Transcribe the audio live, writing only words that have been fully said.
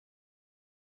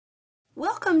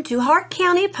Welcome to Hart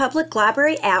County Public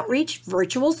Library Outreach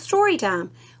Virtual Storytime.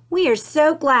 We are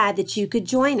so glad that you could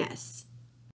join us.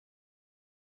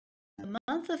 The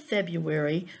month of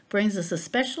February brings us a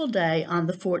special day on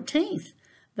the 14th,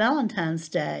 Valentine's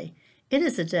Day. It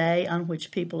is a day on which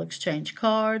people exchange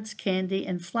cards, candy,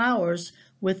 and flowers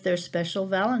with their special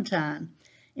Valentine.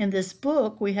 In this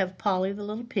book, we have Polly the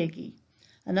little piggy.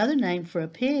 Another name for a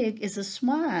pig is a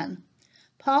swine.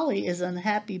 Polly is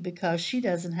unhappy because she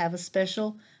doesn't have a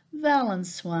special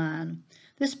Valenswine.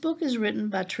 This book is written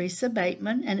by Teresa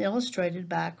Bateman and illustrated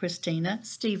by Kristina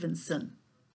Stephenson.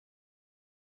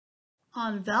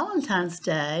 On Valentine's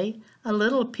Day, a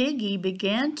little piggy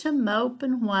began to mope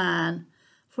and whine,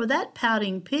 for that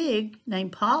pouting pig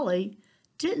named Polly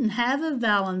didn't have a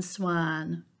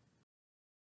Valenswine.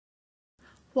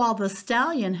 While the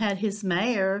stallion had his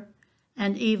mare,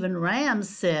 and even Ram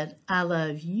said, "I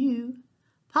love you,"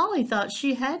 Polly thought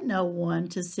she had no one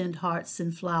to send hearts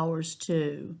and flowers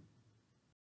to.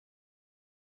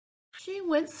 She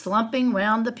went slumping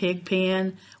round the pig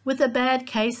pen with a bad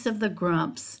case of the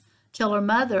grumps, till her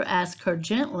mother asked her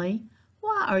gently,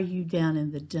 "Why are you down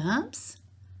in the dumps?"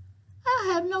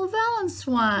 "I have no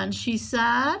Valenswine," she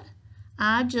sighed.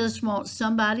 "I just want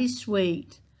somebody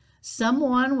sweet,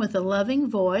 someone with a loving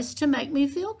voice to make me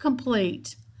feel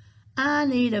complete. I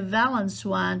need a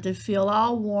Valenswine to feel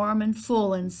all warm and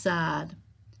full inside."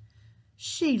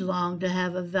 She longed to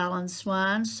have a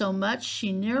Valenswine so much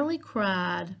she nearly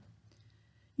cried.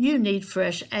 "You need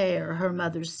fresh air," her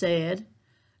mother said.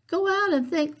 "Go out and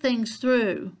think things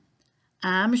through.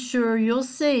 I'm sure you'll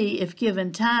see, if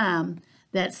given time,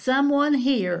 that someone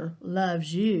here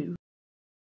loves you."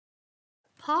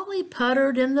 Polly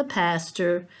puttered in the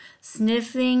pasture,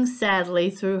 sniffing sadly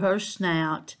through her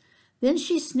snout. Then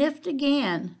she sniffed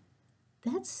again.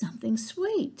 "That's something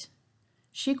sweet."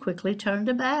 She quickly turned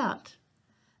about.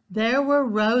 There were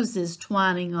roses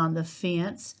twining on the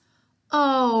fence.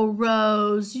 "Oh,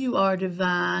 Rose, you are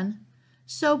divine.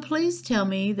 So please tell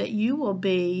me that you will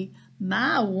be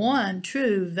my one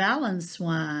true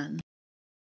Valenswine."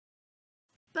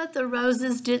 But the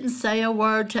roses didn't say a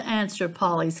word to answer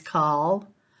Polly's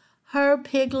call. Her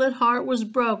piglet heart was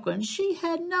broken. She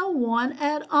had no one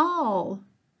at all.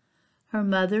 Her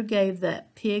mother gave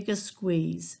that pig a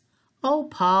squeeze. "Oh,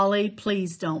 Polly,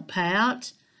 please don't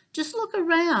pout. Just look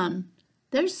around.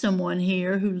 There's someone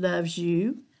here who loves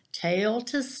you, tail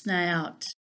to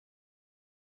snout."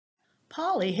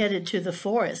 Polly headed to the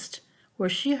forest, where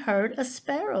she heard a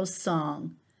sparrow's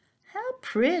song. "How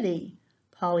pretty,"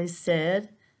 Polly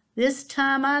said. "This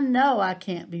time I know I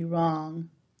can't be wrong.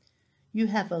 You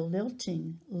have a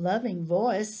lilting, loving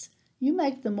voice. You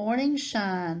make the morning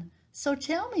shine. So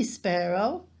tell me,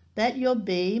 sparrow, that you'll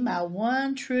be my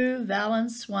one true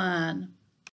Valenswine."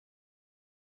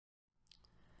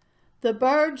 The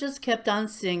bird just kept on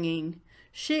singing.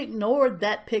 She ignored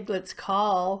that piglet's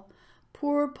call.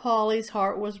 Poor Polly's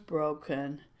heart was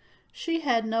broken. She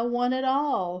had no one at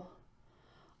all.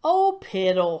 "Oh,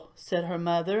 piddle," said her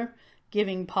mother,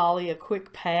 giving Polly a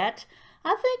quick pat.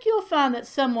 "I think you'll find that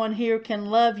someone here can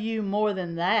love you more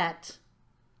than that."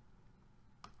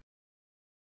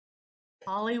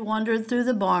 Polly wandered through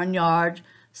the barnyard,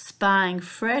 spying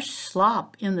fresh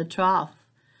slop in the trough.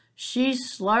 She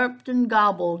slurped and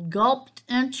gobbled, gulped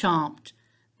and chomped,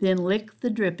 then licked the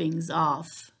drippings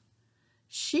off.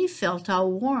 She felt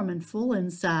all warm and full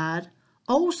inside.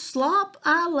 "Oh, slop,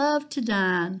 I love to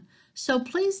dine. So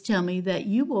please tell me that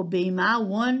you will be my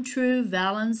one true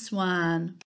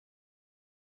Valenswine."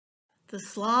 The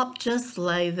slop just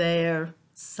lay there,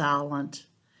 silent.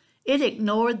 It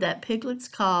ignored that piglet's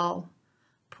call.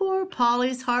 Poor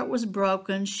Polly's heart was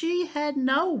broken. She had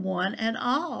no one at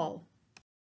all.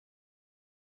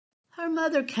 Her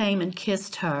mother came and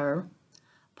kissed her.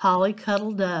 Polly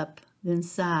cuddled up, then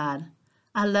sighed.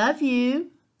 "I love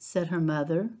you," said her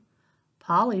mother.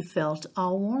 Polly felt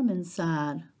all warm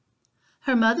inside.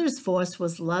 Her mother's voice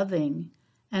was loving,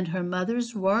 and her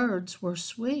mother's words were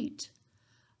sweet.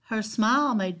 Her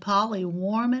smile made Polly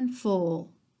warm and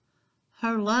full.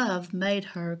 Her love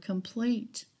made her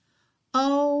complete.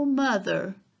 "Oh,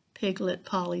 Mother," Piglet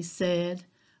Polly said,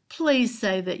 "please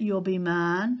say that you'll be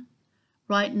mine.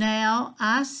 Right now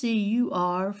I see you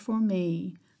are for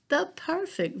me the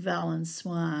perfect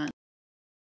Valenswine."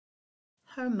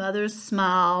 Her mother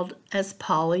smiled as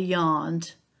Polly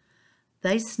yawned.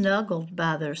 They snuggled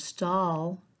by their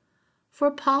stall, for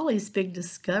Polly's big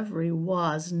discovery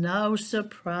was no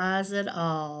surprise at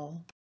all.